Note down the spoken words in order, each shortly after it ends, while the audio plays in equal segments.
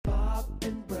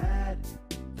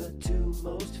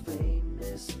most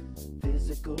famous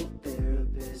physical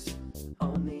therapist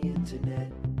on the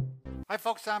internet. Hi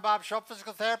folks, I'm Bob Schrupp,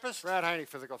 physical therapist. Brad Heine,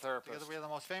 physical therapist. Together we are the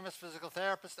most famous physical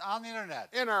therapists on the internet.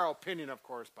 In our opinion, of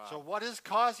course, Bob. So what is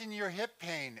causing your hip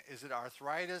pain? Is it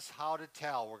arthritis? How to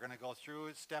tell? We're going to go through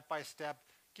it step by step,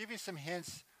 give you some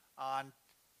hints on,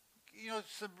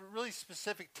 some really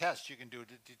specific tests you can do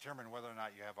to determine whether or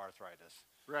not you have arthritis.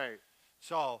 Right.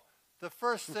 So the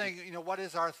first thing, what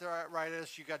is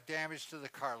arthritis? You got damage to the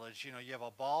cartilage. You have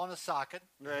a ball in a socket,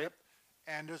 Right.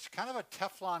 and there's kind of a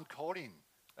Teflon coating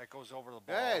that goes over the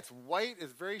ball. Yeah, it's white,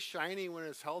 it's very shiny when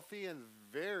it's healthy, and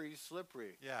very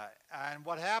slippery. Yeah, and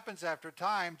what happens after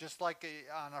time, just like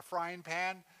on a frying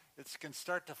pan, it can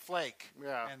start to flake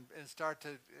and start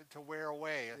to wear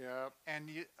away. Yep. And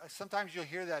sometimes you'll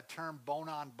hear that term bone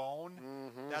on bone.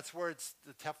 Mm-hmm. That's where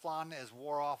the Teflon is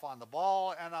wore off on the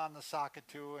ball and on the socket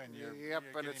too, and you're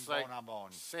but getting it's bone like on bone.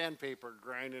 sandpaper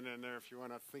grinding in there, if you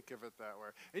want to think of it that way.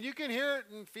 And you can hear it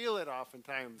and feel it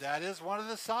oftentimes. That is one of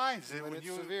the signs. When it's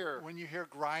severe. When you hear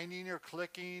grinding or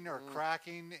clicking or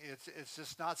cracking, it's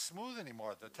just not smooth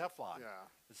anymore, the Teflon. Yeah.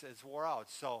 It's wore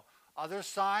out. So other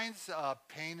signs,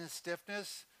 pain and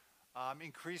stiffness,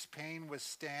 increased pain with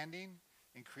standing,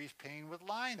 increased pain with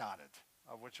lying on it,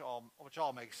 which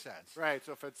all makes sense. Right,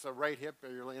 so if it's a right hip,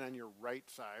 you're laying on your right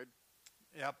side.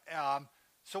 Yep.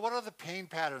 So what are the pain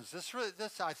patterns?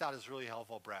 This I thought is really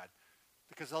helpful, Brad,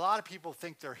 because a lot of people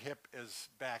think their hip is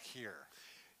back here.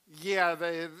 Yeah,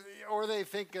 they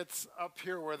think it's up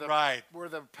here where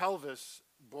the pelvis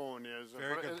bone is.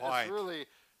 Very good point. It's really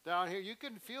down here. You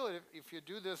can feel it if you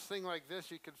do this thing like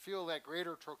this. You can feel that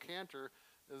greater trochanter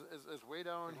is way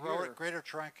down here. Greater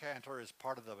trochanter is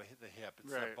part of the hip.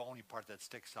 It's Right. the bony part that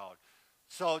sticks out.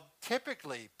 So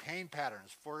typically, pain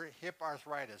patterns for hip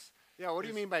arthritis. Yeah, what do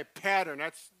you mean by pattern?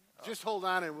 That's just hold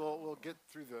on and we'll get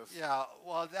through this. Yeah,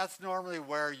 well, that's normally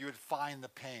where you would find the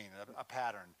pain, a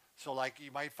pattern. So like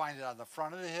you might find it on the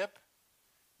front of the hip.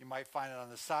 You might find it on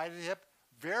the side of the hip.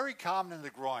 Very common in the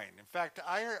groin. In fact,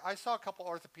 I saw a couple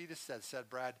orthopedists that said,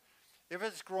 Brad, if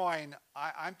it's groin,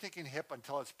 I'm thinking hip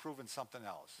until it's proven something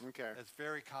else. Okay. It's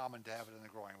very common to have it in the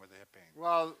groin with the hip pain.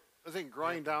 Well, I think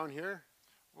groin down here.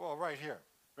 Well, right here.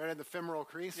 Right in the femoral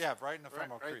crease? Yeah, right in the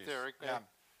femoral crease. Right there, right there. Yeah.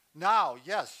 Now,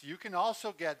 yes, you can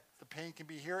also get, the pain can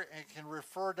be here and it can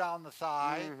refer down the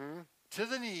thigh to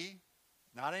the knee,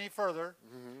 not any further.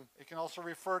 It can also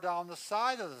refer down the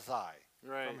side of the thigh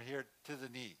from here to the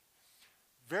knee.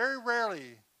 Very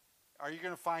rarely are you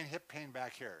going to find hip pain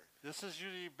back here. This is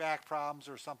usually back problems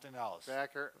or something else.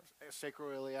 Back or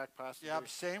sacroiliac possibly. Yep,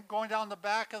 same going down the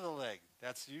back of the leg.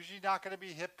 That's usually not going to be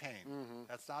hip pain.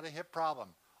 That's not a hip problem.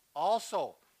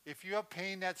 Also, if you have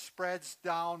pain that spreads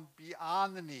down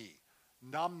beyond the knee,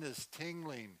 numbness,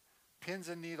 tingling, pins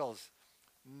and needles,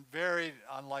 very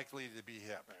unlikely to be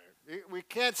hip. Right. We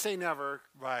can't say never.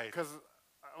 Right. Because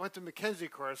I went to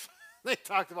McKenzie course. They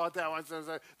talked about that once. It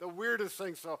was the weirdest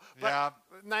thing. So, but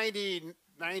 99%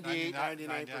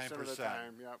 of the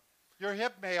time. Yep. Your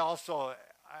hip may also,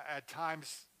 at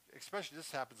times, especially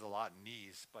this happens a lot in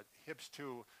knees, but hips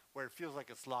too, where it feels like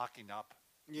it's locking up.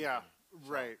 Yeah,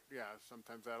 right. Yeah,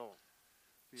 sometimes that'll.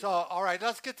 So, all right,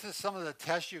 let's get to some of the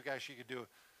tests you guys could do.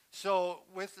 So,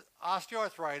 with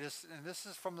osteoarthritis, and this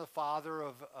is from the father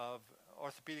of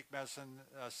orthopedic medicine,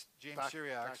 James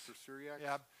Syriac. Dr. Syriac.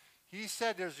 Yeah. He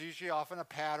said there's usually often a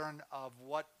pattern of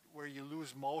where you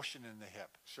lose motion in the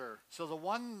hip. Sure. So the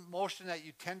one motion that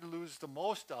you tend to lose the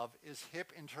most of is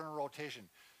hip internal rotation.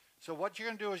 So what you're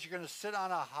going to do is you're going to sit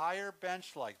on a higher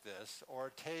bench like this or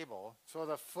a table. So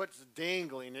the foot's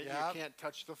dangling. You can't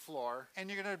touch the floor. And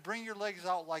you're going to bring your legs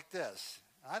out like this.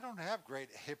 I don't have great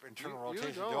hip internal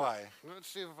rotation, don't. do I? Let's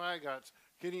see if I got.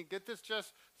 Can you get this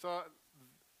just so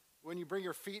when you bring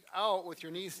your feet out with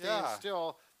your knees staying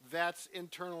still, that's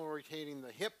internal rotating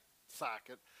the hip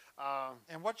socket.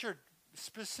 And what you're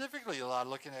specifically a lot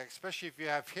looking at, especially if you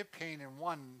have hip pain in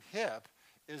one hip,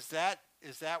 is that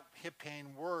hip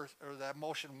pain worse or that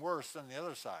motion worse than the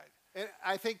other side? And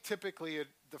I think typically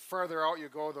the further out you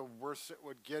go, the worse it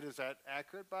would get. Is that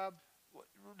accurate, Bob?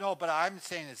 No, but I'm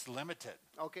saying it's limited.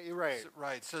 Okay, you're right.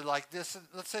 Right. So like this,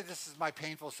 let's say this is my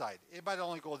painful side. It might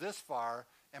only go this far,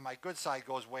 and my good side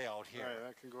goes way out here. Right,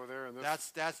 that can go there. And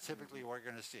this. That's typically what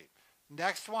you're going to see.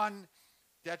 Next one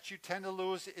that you tend to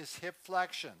lose is hip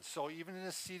flexion. So even in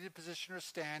a seated position or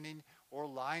standing or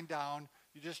lying down,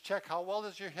 you just check how well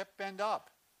does your hip bend up.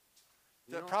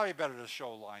 Probably better to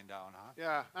show lying down, huh?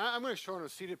 Yeah, I'm going to show in a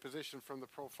seated position from the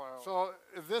profile. So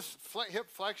if this hip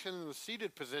flexion in the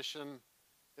seated position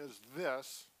is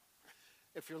this.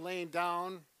 If you're laying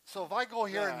down. So if I go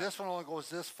here and this one only goes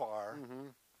this far,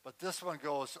 but this one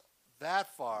goes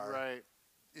that far, Right.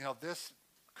 This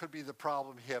could be the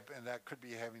problem hip, and that could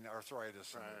be having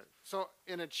arthritis. in Right. it. So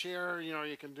in a chair,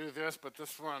 you can do this, but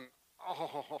this one,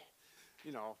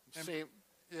 same.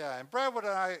 Yeah, and Bradwood and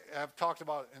I have talked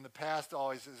about in the past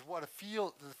always is what the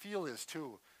feel is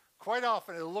too. Quite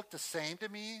often it'll look the same to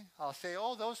me. I'll say,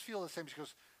 oh, those feel the same. She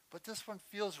goes, but this one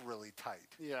feels really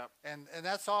tight. Yeah. And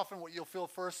that's often what you'll feel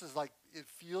first is like it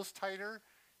feels tighter,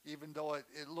 even though it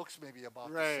looks maybe about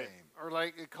the Right. same. Or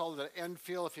like it called an end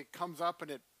feel. If it comes up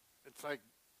and it's like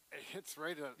it hits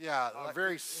right at Yeah, a like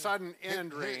very sudden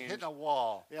end range. Hitting a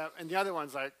wall. Yeah, and the other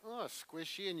one's like,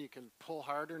 squishy, and you can pull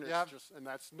harder, and Yep. and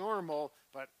that's normal.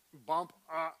 But bump,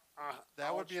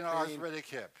 That would be an ouch, pain. arthritic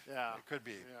hip. Yeah. It could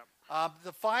be. Yeah.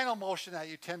 The final motion that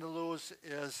you tend to lose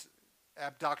is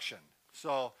abduction.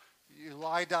 So you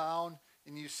lie down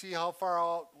and you see how far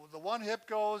out the one hip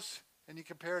goes, and you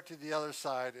compare it to the other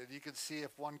side, and you can see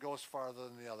if one goes farther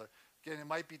than the other. Again, it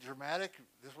might be dramatic.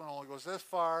 This one only goes this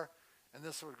far, and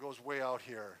this one goes way out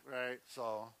here. Right.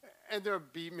 So, And there'll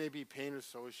be maybe pain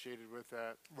associated with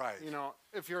that. right.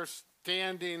 If you're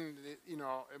standing,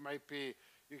 it might be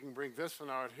you can bring this one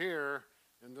out here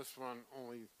and this one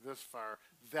only this far.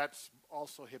 That's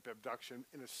also hip abduction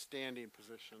in a standing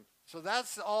position. So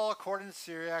that's all according to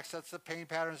Cyriax. That's the pain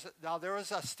patterns. Now there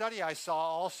was a study I saw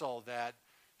also that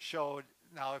showed.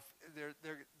 Now if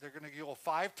they're going to go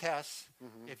 5 tests.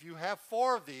 If you have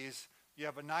 4 of these, you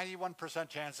have a 91%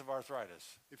 chance of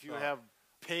arthritis. If you have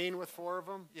pain with 4 of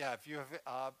them, Yeah, if you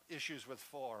have issues with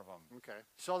 4 of them. okay.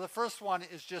 So the first one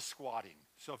is just squatting.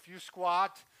 So if you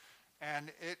squat and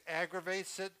it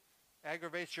aggravates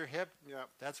your hip, Yep.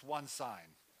 that's one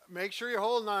sign. Make sure you're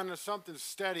holding on to something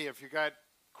steady if you got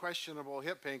questionable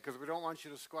hip pain, because we don't want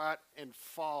you to squat and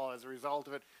fall as a result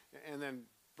of it and then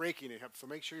breaking a hip. So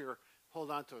make sure you're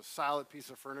holding on to a solid piece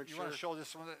of furniture. You want to show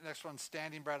this one, the next one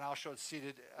standing, Brad, and I'll show it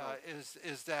seated,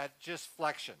 is that just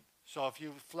flexion. So if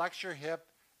you flex your hip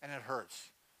and it hurts.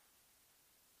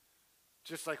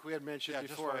 Just like we had mentioned Yeah,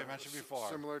 just before. what I mentioned before.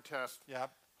 Similar test.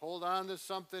 Yep. Hold on to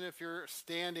something if you're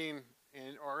standing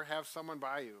or have someone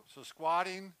by you. So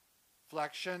squatting,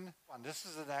 flexion, and this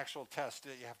is an actual test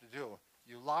that you have to do.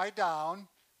 You lie down.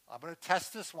 I'm going to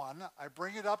test this one. I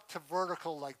bring it up to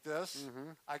vertical like this.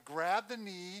 I grab the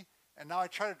knee, and now I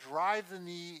try to drive the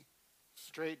knee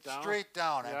Straight down. straight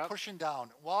down. I'm Yep. pushing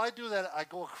down. While I do that, I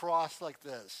go across like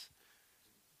this.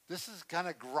 This is kind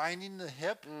of grinding the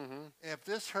hip. If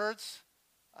this hurts,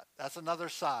 that's another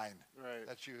sign Right.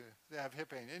 that you have hip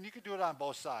pain. And you can do it on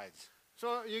both sides.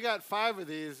 So you got 5 of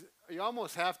these. You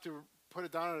almost have to put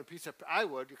it down on a piece of. I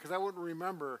would, because I wouldn't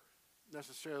remember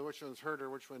necessarily which one's hurt or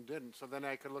which one didn't. So then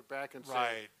I could look back and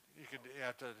say, You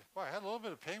have to. Boy, I had a little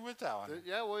bit of pain with that one.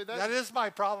 yeah, well, That is my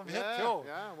problem hip yeah, too.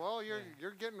 yeah. Well,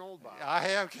 you're getting old, Bob. I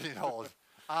am getting old.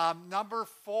 Number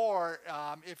 4,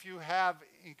 if you have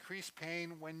increased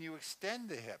pain when you extend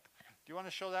the hip. Do you want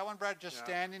to show that one, Brad? Just Yeah.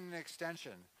 standing in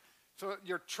extension. So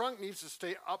your trunk needs to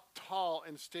stay up tall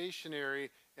and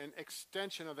stationary, and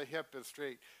extension of the hip is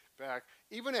straight back.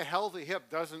 Even a healthy hip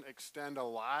doesn't extend a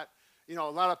lot. A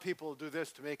lot of people do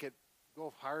this to make it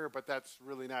go higher, but that's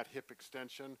really not hip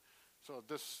extension. So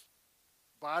this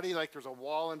body, like there's a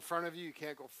wall in front of you, you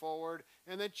can't go forward,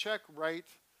 and then check right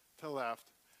to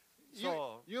left.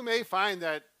 So- You may find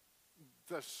that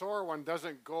the sore one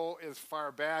doesn't go as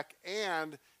far back,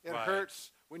 and it Right.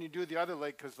 hurts when you do the other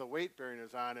leg because the weight bearing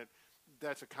is on it.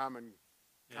 That's a common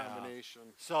Yeah.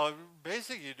 combination. So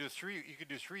basically, you could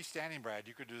do 3 standing, Brad.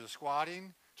 You could do the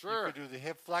squatting. Sure. You could do the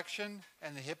hip flexion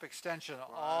and the hip extension.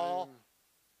 All.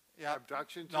 Yeah.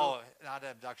 Abduction too? No, not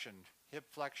abduction. Hip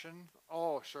flexion.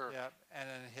 Oh, sure. Yep. And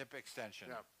then hip extension.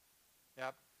 Yep.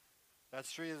 Yep.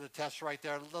 That's 3 of the tests right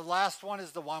there. The last one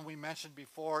is the one we mentioned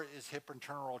before, is hip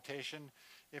internal rotation.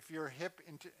 If your hip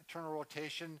internal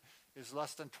rotation is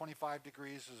less than 25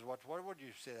 degrees, is what would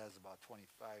you say that is about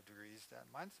 25 degrees?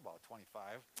 Mine's about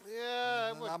 25. Yeah,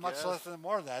 I would Not much guess. less than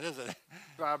more than that, is it?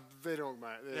 Bob, they don't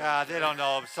mind. Yeah, they don't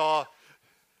know. So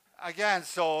again,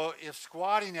 if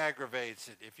squatting aggravates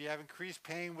it, if you have increased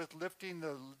pain with lifting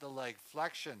the leg,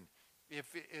 flexion,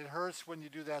 if it hurts when you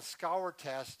do that scour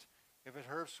test, if it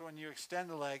hurts when you extend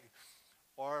the leg,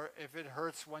 or if it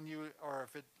hurts when you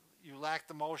lack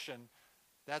the motion,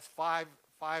 that's five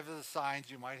of the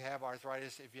signs you might have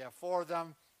arthritis. If you have 4 of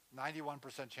them,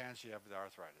 91% chance you have the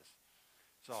arthritis.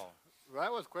 So.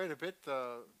 That was quite a bit.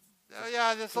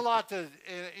 Yeah, there's a lot to,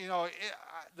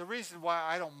 the reason why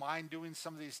I don't mind doing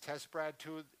some of these tests, Brad,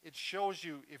 too, it shows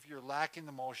you if you're lacking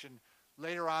the motion.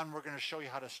 Later on, we're going to show you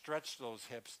how to stretch those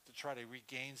hips to try to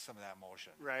regain some of that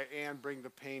motion. Right, and bring the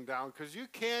pain down. Because you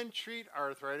can treat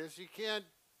arthritis. You can't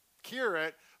cure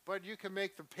it, but you can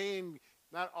make the pain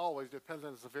not always, depends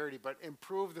on the severity, but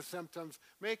improve the symptoms,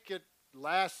 make it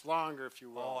last longer, if you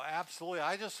will. Oh, absolutely.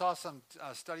 I just saw some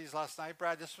studies last night,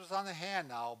 Brad. This was on the hand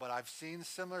now, but I've seen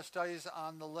similar studies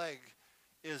on the leg,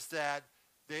 is that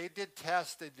they did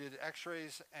tests, they did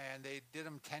x-rays, and they did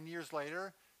them 10 years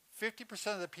later.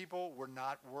 50% of the people were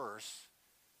not worse.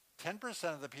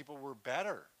 10% of the people were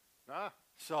better. Ah,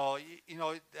 So, you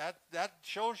know, that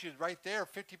shows you right there,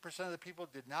 50% of the people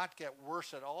did not get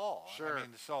worse at all. Sure. I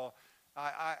mean, so,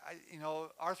 you know,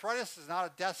 arthritis is not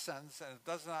a death sentence, and it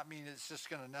does not mean it's just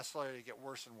going to necessarily get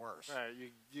worse and worse. right.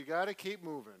 You got to keep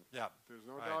moving. Yeah. There's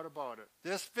no Right. doubt about it.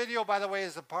 This video, by the way,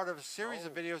 is a part of a series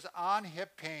of videos on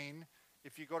hip pain.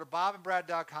 If you go to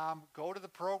bobandbrad.com, go to the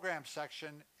program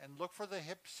section and look for the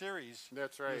hip series.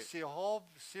 That's You'll right. see a whole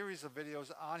series of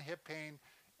videos on hip pain.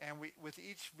 And with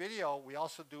each video, we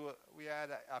also we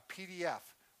add a PDF,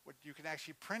 what you can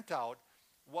actually print out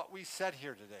what we said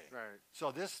here today. Right.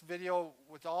 So this video,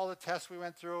 with all the tests we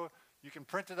went through, you can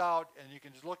print it out and you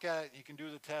can just look at it. And you can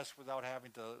do the test without having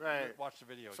to Right. watch the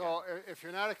video So again. if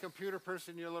you're not a computer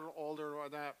person, you're a little older or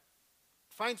whatnot,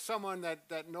 find someone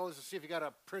that knows to see if you got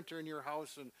a printer in your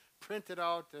house and print it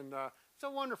out. And it's a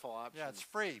wonderful option. Yeah, it's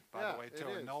free, by Yeah, the way, it too.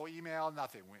 is. No email,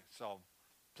 nothing. So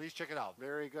please check it out.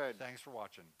 Very good. Thanks for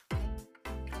watching.